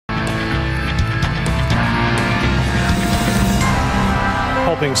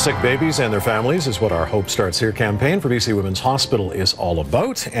Helping sick babies and their families is what our Hope Starts Here campaign for BC Women's Hospital is all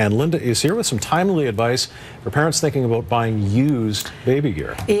about. And Linda is here with some timely advice for parents thinking about buying used baby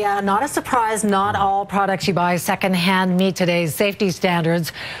gear. Yeah, not a surprise. Not all products you buy secondhand meet today's safety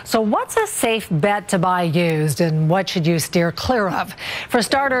standards. So what's a safe bet to buy used, and what should you steer clear of? For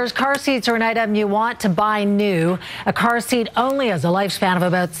starters, car seats are an item you want to buy new. A car seat only has a lifespan of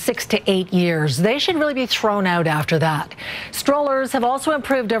about 6 to 8 years. They should really be thrown out after that. Strollers have also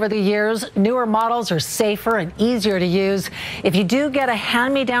improved over the years. Newer models are safer and easier to use. If you do get a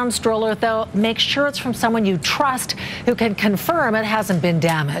hand-me-down stroller, though, make sure it's from someone you trust who can confirm it hasn't been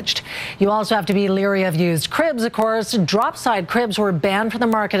damaged. You also have to be leery of used cribs, of course. Drop-side cribs were banned from the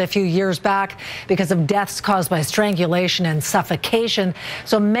market a few years back because of deaths caused by strangulation and suffocation.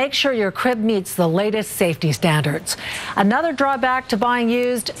 So make sure your crib meets the latest safety standards. Another drawback to buying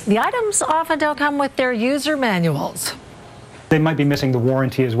used, the items often don't come with their user manuals. They might be missing the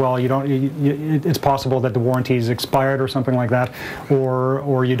warranty as well. It's possible that the warranty is expired or something like that,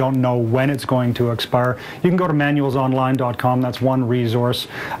 or you don't know when it's going to expire. You can go to manualsonline.com. That's one resource.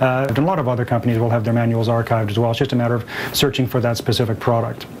 And a lot of other companies will have their manuals archived as well. It's just a matter of searching for that specific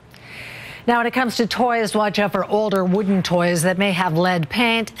product. Now, when it comes to toys, watch out for older wooden toys that may have lead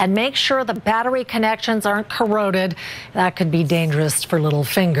paint, and make sure the battery connections aren't corroded. That could be dangerous for little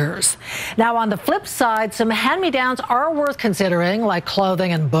fingers. Now, on the flip side, some hand-me-downs are worth considering, like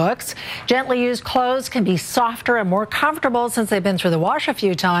clothing and books. Gently used clothes can be softer and more comfortable since they've been through the wash a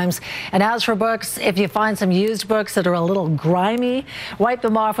few times. And as for books, if you find some used books that are a little grimy, wipe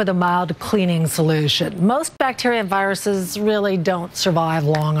them off with a mild cleaning solution. Most bacteria and viruses really don't survive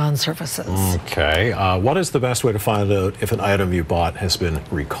long on surfaces. Okay. What is the best way to find out if an item you bought has been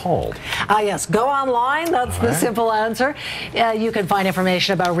recalled? Yes, go online. That's the simple answer. You can find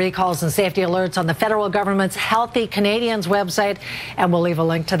information about recalls and safety alerts on the federal government's Healthy Canadians website, and we'll leave a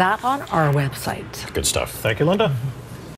link to that on our website. Good stuff. Thank you, Linda.